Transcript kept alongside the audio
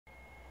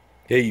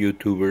Hey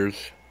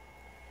YouTubers,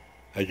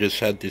 I just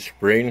had this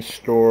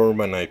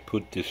brainstorm and I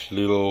put this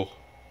little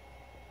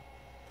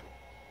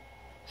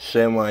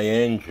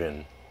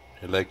semi-engine,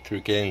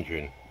 electric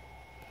engine.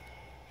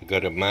 I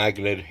got a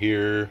magnet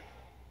here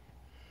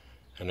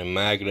and a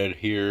magnet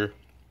here,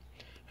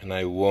 and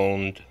I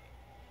wound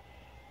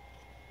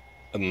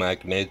a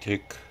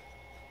magnetic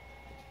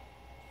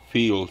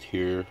field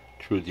here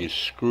through this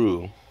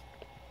screw,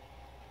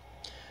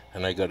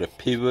 and I got a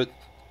pivot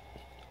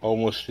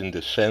almost in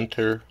the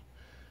center.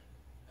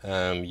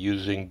 I'm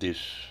using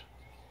these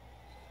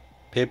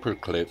paper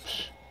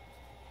clips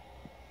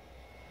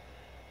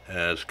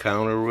as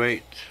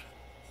counterweight,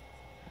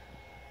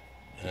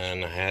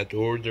 and I had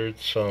ordered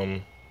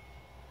some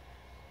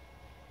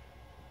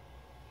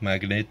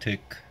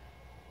magnetic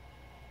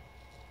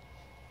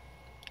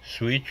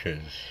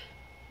switches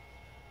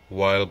a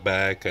while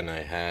back, and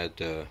I had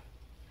the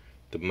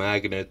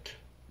magnet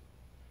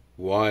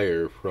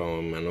wire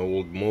from an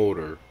old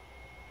motor.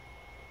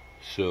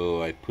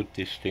 So I put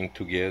this thing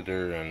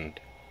together and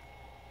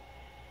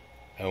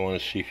I want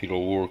to see if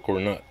it'll work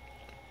or not.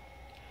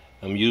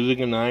 I'm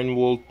using a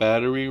 9-volt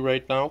battery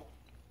right now,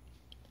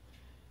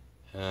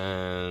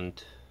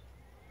 and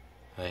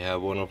I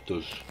have one of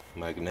those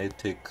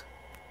magnetic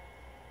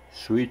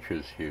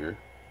switches here.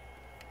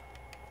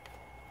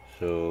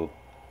 So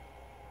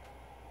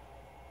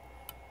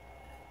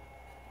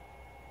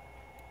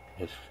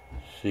let's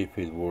see if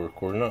it works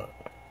or not.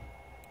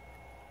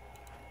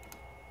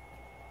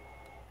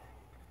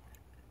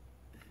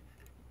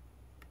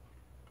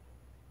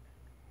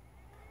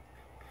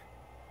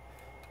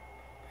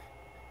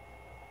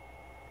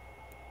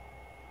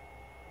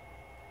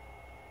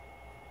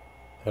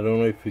 I don't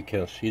know if you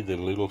can see the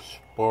little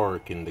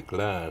spark in the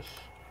glass.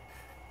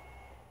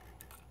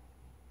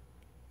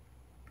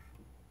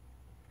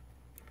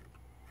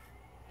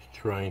 It's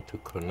trying to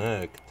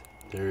connect.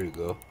 There you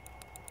go.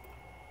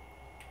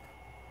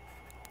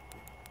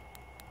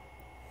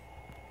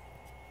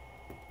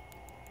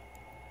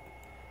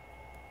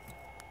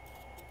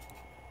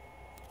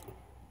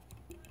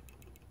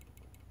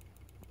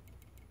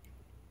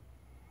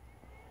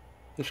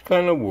 It's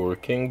kind of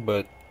working,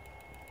 but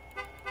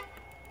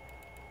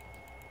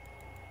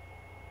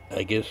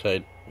I guess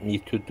I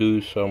need to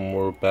do some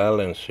more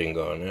balancing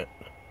on it.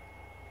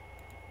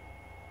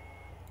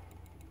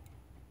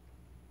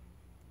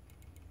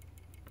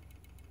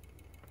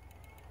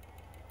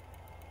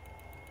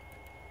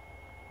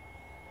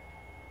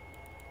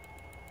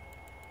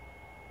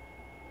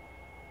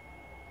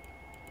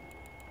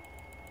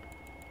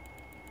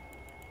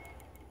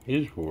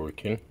 It's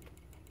working.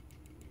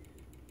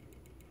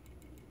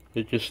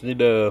 It just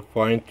need a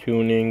fine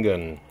tuning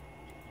and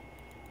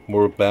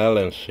more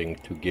balancing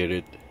to get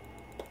it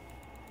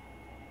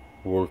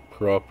work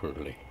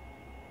properly.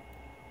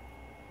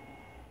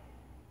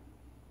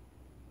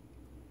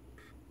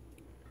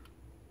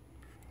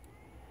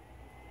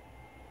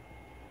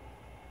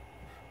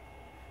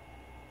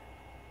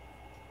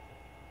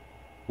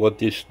 What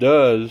this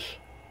does,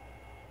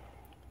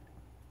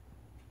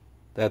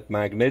 that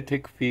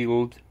magnetic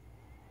field,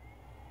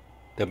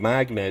 the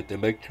magnet,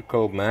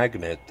 electrical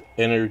magnet,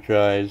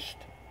 energized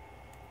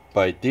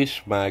by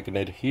this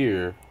magnet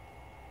here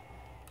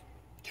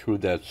through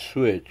that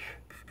switch,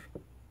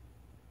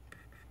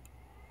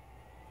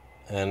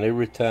 and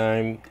every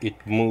time it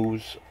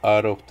moves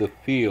out of the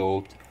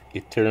field,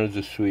 it turns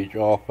the switch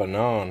off and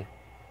on,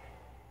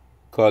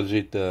 cause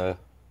it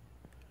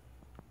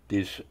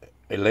this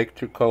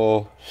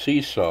electrical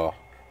seesaw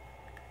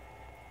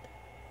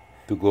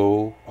to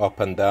go up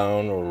and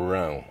down or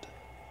around.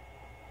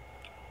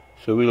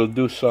 So we'll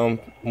do some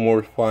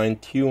more fine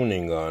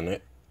tuning on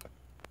it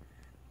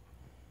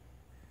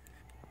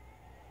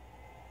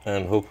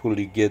and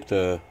hopefully get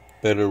a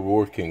better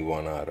working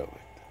one out of it.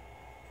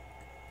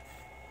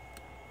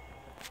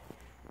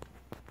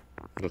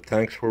 Well,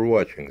 thanks for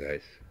watching,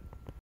 guys.